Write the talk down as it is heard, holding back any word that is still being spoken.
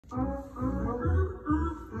It's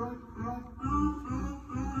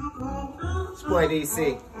boy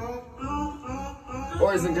DC.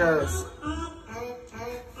 Boys and girls,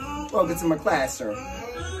 welcome to my classroom.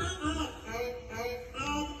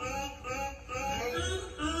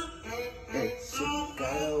 Hey, shit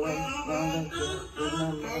got away from the girl with my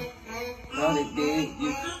mom. Thought it did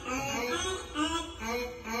you.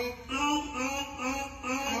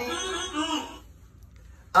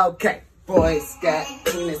 Okay. Boys got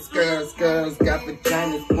penis, girls got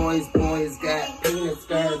vaginas. Boys got penis,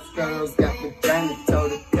 girls got vaginas.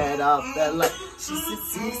 Told her cut off the light. She said,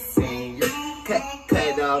 see, senior.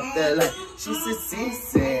 Cut off the light. She said, see,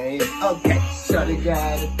 senior. Okay, shorty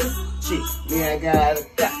got a cheek. Me, I got a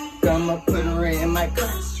cop. I'ma put her in my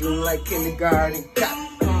classroom like kindergarten cop.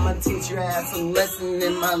 My teacher has a lesson,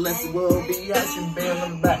 and my lesson will be how she be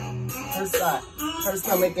on the back, her side, her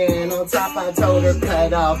stomach, and on top. I told her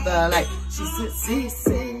cut off the light. She said, see,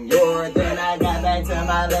 senor. Then I got back to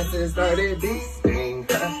my lesson, started beasting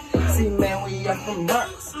her. See, man, we are from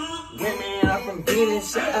Mars, women are from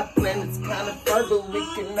Venus. Shut up, planets kind of far, but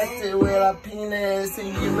we connected with our penis.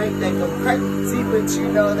 And you may think I'm crazy, but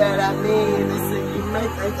you know that I mean this. And you may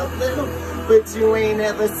think a little, but you ain't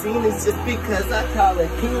ever seen it. Just because I call it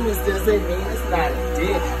penis doesn't mean it's not a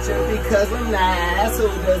dick. Just because I'm not an asshole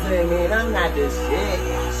doesn't mean I'm not the shit.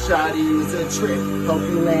 Shawty's a trip, hope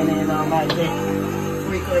you landing on my dick.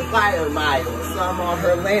 Frequent flyer miles, I'm on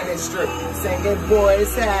her landing strip. Singing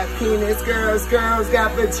boys have penis, girls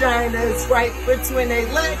got vaginas right between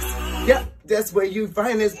their legs. Yep, that's where you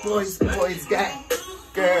find us. Boys got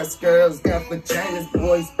girls got vaginas.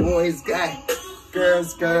 Boys got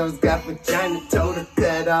girls got vagina. Told her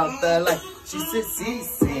cut off the light. She said, see,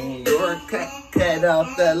 senor. Cut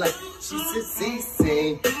off the light. She said, see,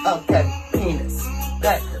 senor. Okay, penis,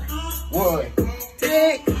 pecker, wood,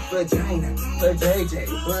 dick, vagina, for JJ,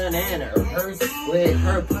 banana, her split,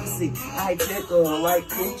 her pussy. I tickle like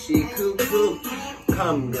coochie, cuckoo.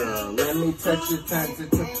 Come, girl, let me touch your tongue to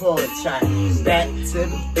pull a child. Back to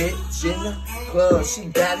the bitch in the club. She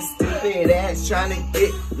got a stupid ass trying to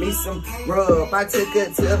get me some rub. I took her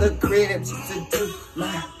to the crib just to do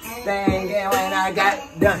my thing, and when I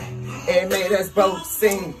got done, it made us both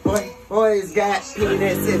sing. Boys got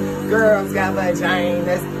penises, girls got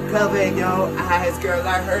vaginas. Cover your eyes, girl,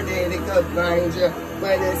 I heard that it could blind you,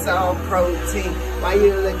 but it's all protein. Why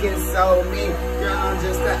you looking so mean? Girl, I'm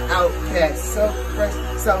just an outcast, so fresh,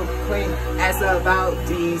 so clean. Ask about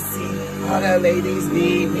DC, all the ladies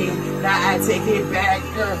need me. Now I take it back,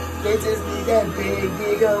 girl, they just need that big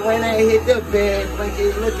nigga. When I hit the bed,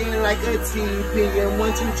 blanket looking like a TP. And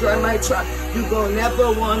once you try my truck, you gon'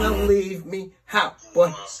 never wanna leave me. How?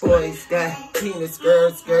 Boys got penis,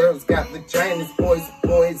 girls got vaginas.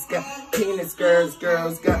 Boys got penis, girls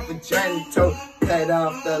got vagina. Toe cut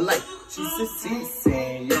off the light. She said, see,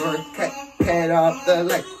 senor. Cut off the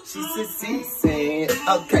light. She said, see,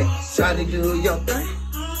 senor. Okay, try to do your thing.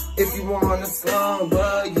 If you want a slum,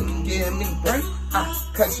 bro, you can give me break.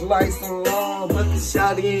 I cut your lights and long, but the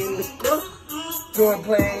shawty in the club doing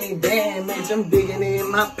plenty damage. I'm digging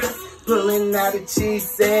in my pocket, pulling out a cheese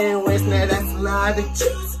sandwich. Now that's a lot of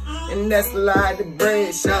chips, and that's a lot of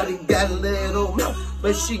bread. Shawty got a little mouth,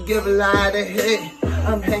 but she give a lot of head.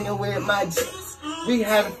 I'm hanging with my jeans, we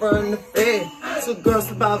had it from the fed. So girls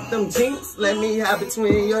about them jeans, let me have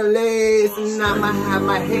between your legs, and I'ma have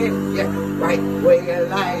my head, yeah, right where you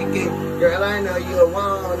like it. Girl, I know you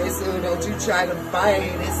want it, so don't you try to fight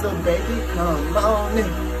it. So baby, come on in.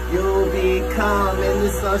 You'll be calm in the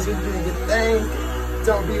songs, you do your thing.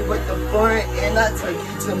 Don't be with the fun, and I take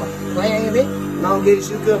you to my planet. Long as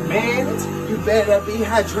you can manage, you better be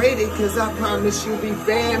hydrated, cause I promise you'll be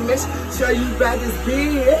famished. Show you about this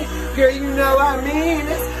big, girl, you know I mean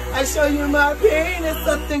it. I show you my penis,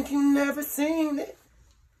 I think you never seen it.